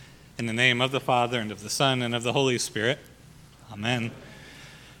In the name of the Father, and of the Son, and of the Holy Spirit. Amen.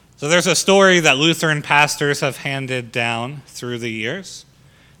 So there's a story that Lutheran pastors have handed down through the years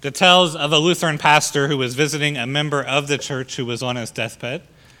that tells of a Lutheran pastor who was visiting a member of the church who was on his deathbed.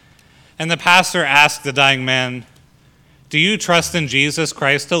 And the pastor asked the dying man, "Do you trust in Jesus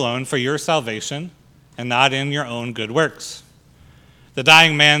Christ alone for your salvation and not in your own good works?" The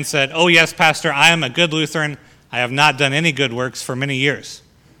dying man said, "Oh yes, Pastor, I am a good Lutheran. I have not done any good works for many years."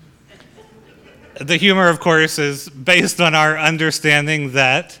 The humor, of course, is based on our understanding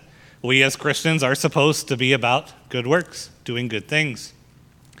that we as Christians are supposed to be about good works, doing good things.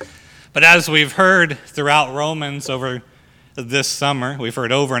 But as we've heard throughout Romans over this summer, we've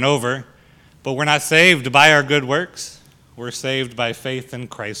heard over and over, but we're not saved by our good works. We're saved by faith in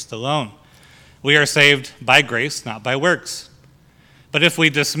Christ alone. We are saved by grace, not by works. But if we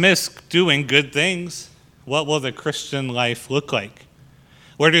dismiss doing good things, what will the Christian life look like?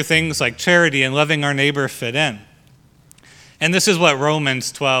 Where do things like charity and loving our neighbor fit in? And this is what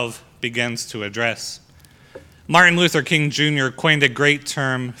Romans 12 begins to address. Martin Luther King Jr. coined a great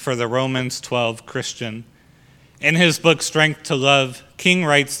term for the Romans 12 Christian. In his book, Strength to Love, King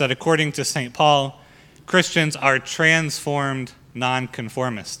writes that according to St. Paul, Christians are transformed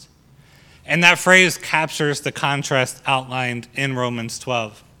nonconformists. And that phrase captures the contrast outlined in Romans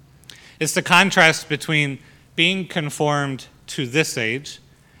 12. It's the contrast between being conformed to this age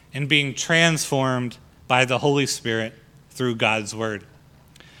and being transformed by the Holy Spirit through God's Word.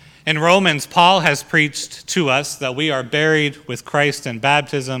 In Romans, Paul has preached to us that we are buried with Christ in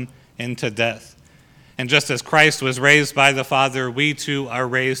baptism into death. And just as Christ was raised by the Father, we too are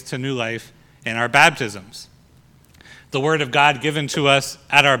raised to new life in our baptisms. The Word of God given to us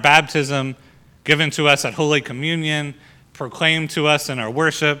at our baptism, given to us at Holy Communion, proclaimed to us in our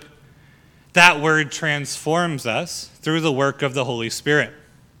worship, that Word transforms us through the work of the Holy Spirit.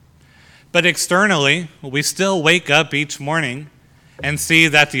 But externally, we still wake up each morning and see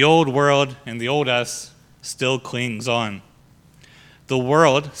that the old world and the old us still clings on. The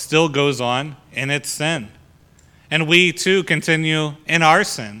world still goes on in its sin. And we too continue in our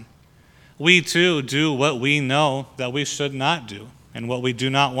sin. We too do what we know that we should not do and what we do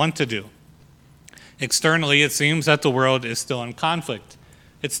not want to do. Externally, it seems that the world is still in conflict.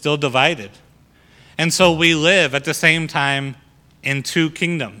 It's still divided. And so we live at the same time in two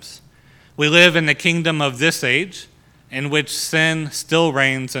kingdoms. We live in the kingdom of this age, in which sin still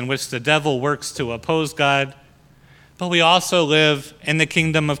reigns, in which the devil works to oppose God. But we also live in the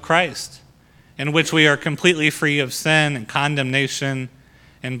kingdom of Christ, in which we are completely free of sin and condemnation,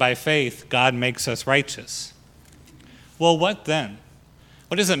 and by faith, God makes us righteous. Well, what then?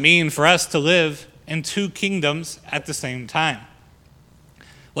 What does it mean for us to live in two kingdoms at the same time?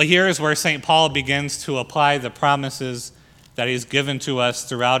 Well, here is where St. Paul begins to apply the promises that he's given to us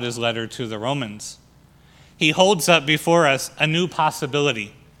throughout his letter to the Romans. He holds up before us a new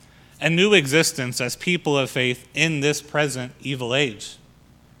possibility, a new existence as people of faith in this present evil age.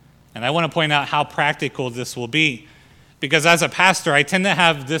 And I want to point out how practical this will be, because as a pastor, I tend to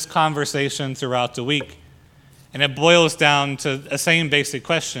have this conversation throughout the week, and it boils down to the same basic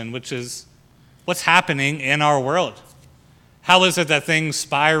question, which is, what's happening in our world? How is it that things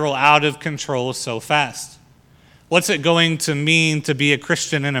spiral out of control so fast? What's it going to mean to be a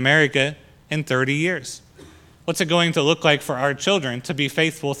Christian in America in 30 years? What's it going to look like for our children to be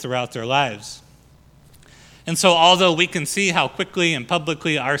faithful throughout their lives? And so although we can see how quickly and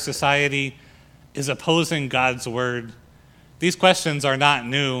publicly our society is opposing God's word, these questions are not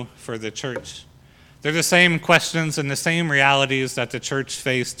new for the church. They're the same questions and the same realities that the church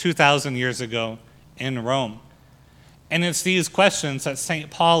faced 2,000 years ago in Rome. And it's these questions that St.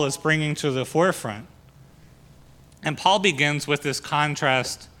 Paul is bringing to the forefront. And Paul begins with this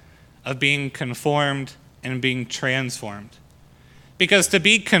contrast of being conformed and being transformed. Because to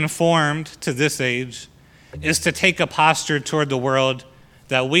be conformed to this age is to take a posture toward the world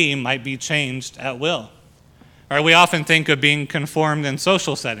that we might be changed at will. Or we often think of being conformed in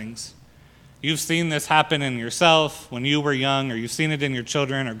social settings. You've seen this happen in yourself when you were young, or you've seen it in your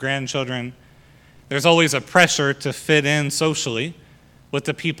children or grandchildren. There's always a pressure to fit in socially with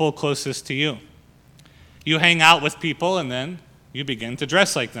the people closest to you. You hang out with people and then you begin to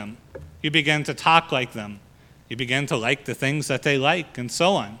dress like them. You begin to talk like them. You begin to like the things that they like and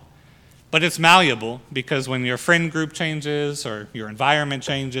so on. But it's malleable because when your friend group changes or your environment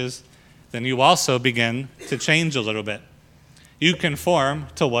changes, then you also begin to change a little bit. You conform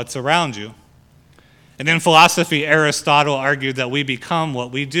to what's around you. And in philosophy, Aristotle argued that we become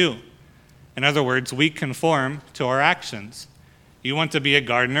what we do. In other words, we conform to our actions. You want to be a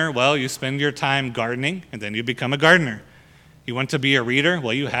gardener? Well, you spend your time gardening, and then you become a gardener. You want to be a reader?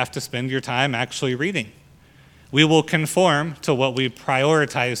 Well, you have to spend your time actually reading. We will conform to what we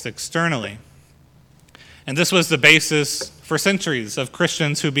prioritized externally. And this was the basis for centuries of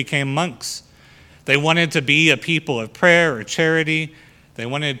Christians who became monks. They wanted to be a people of prayer or charity. They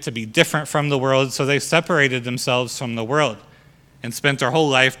wanted to be different from the world, so they separated themselves from the world and spent their whole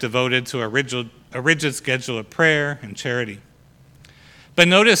life devoted to a rigid schedule of prayer and charity. But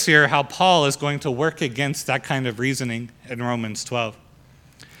notice here how Paul is going to work against that kind of reasoning in Romans 12.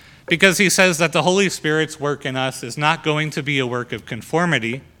 Because he says that the Holy Spirit's work in us is not going to be a work of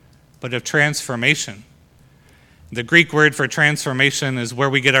conformity, but of transformation. The Greek word for transformation is where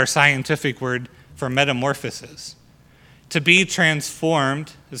we get our scientific word for metamorphosis. To be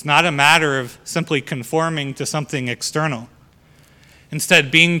transformed is not a matter of simply conforming to something external.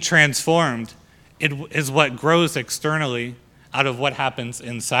 Instead, being transformed is what grows externally out of what happens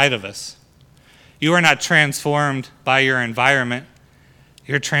inside of us. You are not transformed by your environment.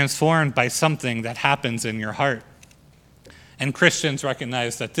 You're transformed by something that happens in your heart. And Christians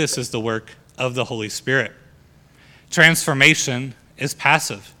recognize that this is the work of the Holy Spirit. Transformation is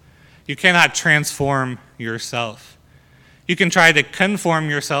passive. You cannot transform yourself. You can try to conform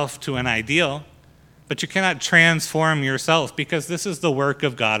yourself to an ideal, but you cannot transform yourself because this is the work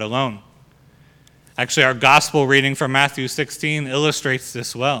of God alone. Actually, our gospel reading from Matthew 16 illustrates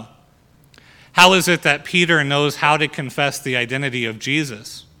this well. How is it that Peter knows how to confess the identity of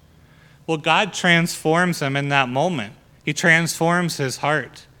Jesus? Well, God transforms him in that moment. He transforms his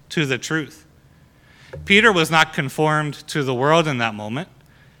heart to the truth. Peter was not conformed to the world in that moment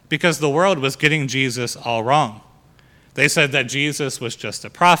because the world was getting Jesus all wrong. They said that Jesus was just a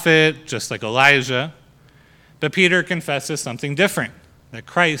prophet, just like Elijah. But Peter confesses something different, that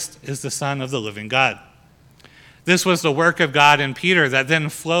Christ is the Son of the living God. This was the work of God in Peter that then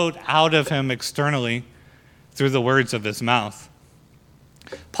flowed out of him externally through the words of his mouth.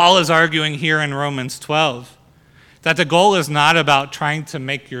 Paul is arguing here in Romans 12 that the goal is not about trying to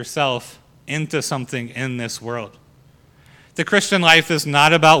make yourself into something in this world. The Christian life is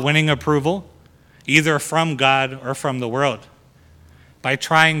not about winning approval, either from God or from the world, by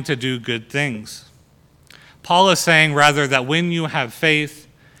trying to do good things. Paul is saying rather that when you have faith,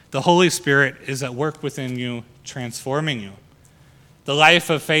 the Holy Spirit is at work within you, transforming you. The life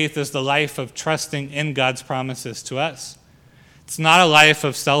of faith is the life of trusting in God's promises to us. It's not a life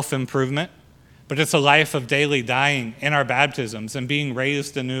of self-improvement, but it's a life of daily dying in our baptisms and being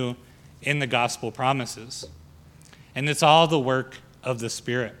raised anew in the gospel promises. And it's all the work of the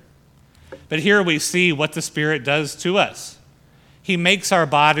Spirit. But here we see what the Spirit does to us. He makes our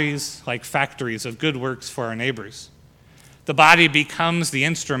bodies like factories of good works for our neighbors. The body becomes the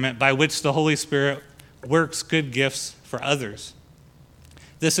instrument by which the Holy Spirit works good gifts for others.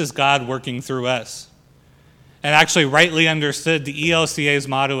 This is God working through us. And actually, rightly understood, the ELCA's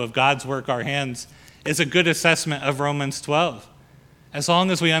motto of God's work our hands is a good assessment of Romans 12. As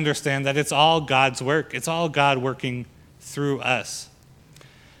long as we understand that it's all God's work, it's all God working through us.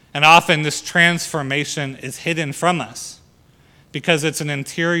 And often this transformation is hidden from us because it's an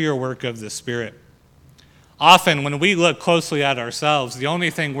interior work of the Spirit. Often when we look closely at ourselves, the only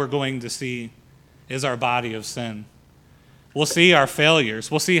thing we're going to see is our body of sin. We'll see our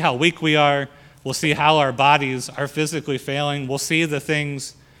failures. We'll see how weak we are. We'll see how our bodies are physically failing. We'll see the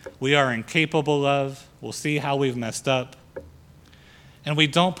things we are incapable of. We'll see how we've messed up. And we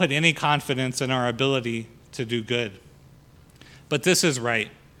don't put any confidence in our ability to do good. But this is right.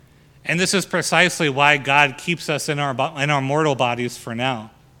 And this is precisely why God keeps us in our mortal bodies for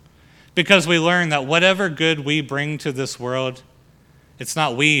now. Because we learn that whatever good we bring to this world, it's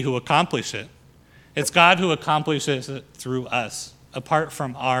not we who accomplish it. It's God who accomplishes it through us, apart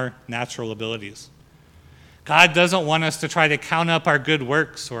from our natural abilities. God doesn't want us to try to count up our good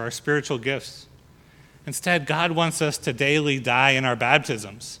works or our spiritual gifts. Instead, God wants us to daily die in our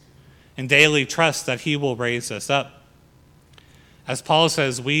baptisms and daily trust that he will raise us up. As Paul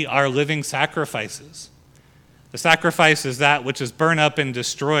says, we are living sacrifices. The sacrifice is that which is burned up and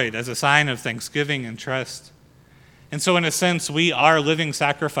destroyed as a sign of thanksgiving and trust. And so in a sense, we are living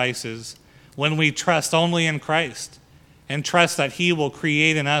sacrifices when we trust only in Christ and trust that he will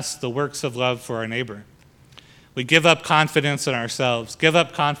create in us the works of love for our neighbor. We give up confidence in ourselves, give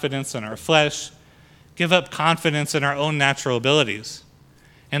up confidence in our flesh, give up confidence in our own natural abilities.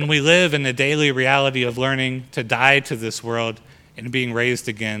 And we live in the daily reality of learning to die to this world and being raised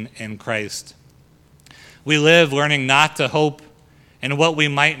again in Christ. We live learning not to hope in how we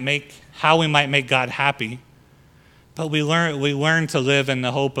might make God happy, but we learn to live in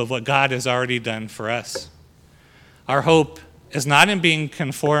the hope of what God has already done for us. Our hope is not in being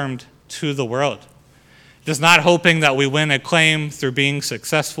conformed to the world. It is not hoping that we win acclaim through being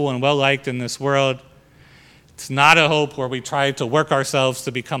successful and well-liked in this world. It's not a hope where we try to work ourselves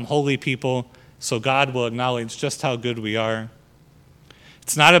to become holy people so God will acknowledge just how good we are.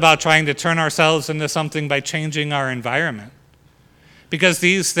 It's not about trying to turn ourselves into something by changing our environment, because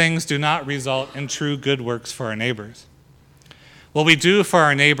these things do not result in true good works for our neighbors. What we do for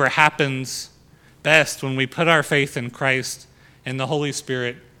our neighbor happens best when we put our faith in Christ and the Holy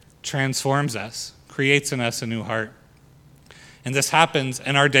Spirit transforms us, creates in us a new heart. And this happens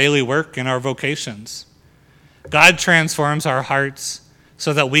in our daily work and our vocations. God transforms our hearts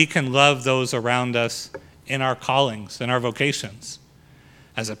so that we can love those around us in our callings, in our vocations.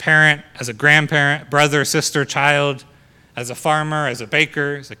 As a parent, as a grandparent, brother, sister, child, as a farmer, as a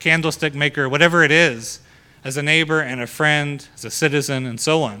baker, as a candlestick maker, whatever it is, as a neighbor and a friend, as a citizen, and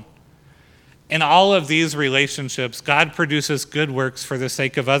so on. In all of these relationships, God produces good works for the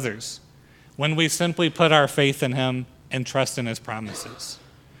sake of others when we simply put our faith in him and trust in his promises.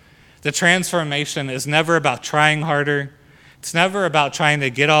 The transformation is never about trying harder. It's never about trying to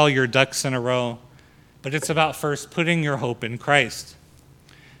get all your ducks in a row, but it's about first putting your hope in Christ.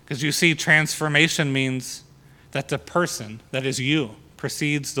 Because you see, transformation means that the person, that is you,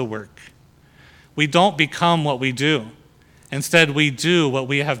 precedes the work. We don't become what we do. Instead, we do what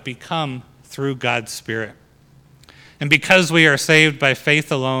we have become through God's Spirit. And because we are saved by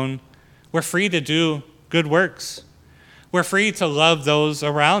faith alone, we're free to do good works. We're free to love those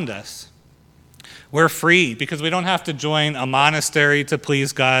around us. We're free because we don't have to join a monastery to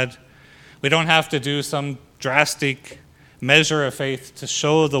please God. We don't have to do some drastic measure of faith to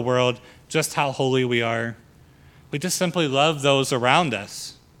show the world just how holy we are. We just simply love those around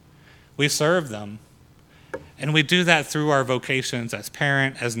us. We serve them. And we do that through our vocations as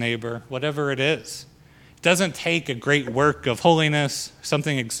parent, as neighbor, whatever it is. It doesn't take a great work of holiness,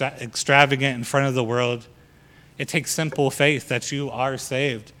 something extravagant in front of the world. It takes simple faith that you are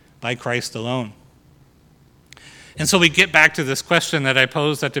saved by Christ alone. And so we get back to this question that I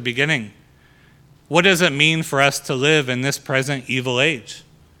posed at the beginning. What does it mean for us to live in this present evil age?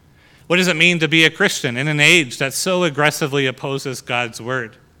 What does it mean to be a Christian in an age that so aggressively opposes God's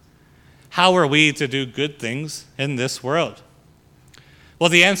word? How are we to do good things in this world? Well,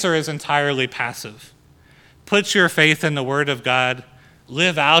 the answer is entirely passive. Put your faith in the word of God,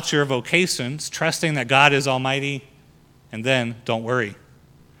 live out your vocations, trusting that God is almighty, and then don't worry.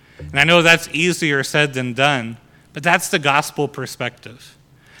 And I know that's easier said than done, but that's the gospel perspective.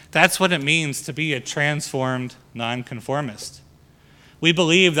 That's what it means to be a transformed nonconformist. We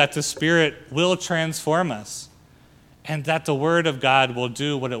believe that the Spirit will transform us and that the Word of God will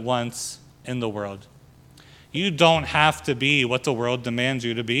do what it wants in the world. You don't have to be what the world demands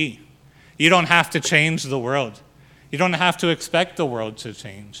you to be. You don't have to change the world. You don't have to expect the world to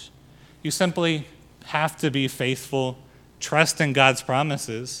change. You simply have to be faithful, trust in God's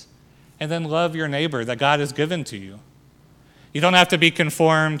promises, and then love your neighbor that God has given to you. You don't have to be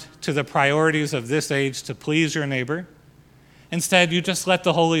conformed to the priorities of this age to please your neighbor. Instead, you just let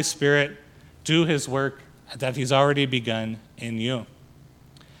the Holy Spirit do his work that he's already begun in you.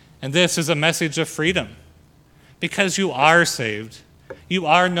 And this is a message of freedom. Because you are saved, you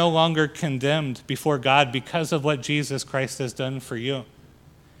are no longer condemned before God because of what Jesus Christ has done for you.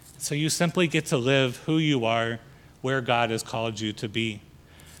 So you simply get to live who you are, where God has called you to be.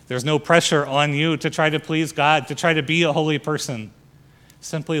 There's no pressure on you to try to please God, to try to be a holy person.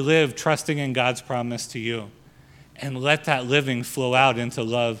 Simply live trusting in God's promise to you, and let that living flow out into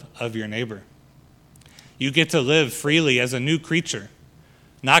love of your neighbor. You get to live freely as a new creature,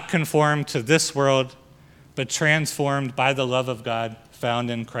 not conformed to this world, but transformed by the love of God found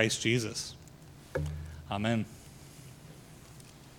in Christ Jesus. Amen.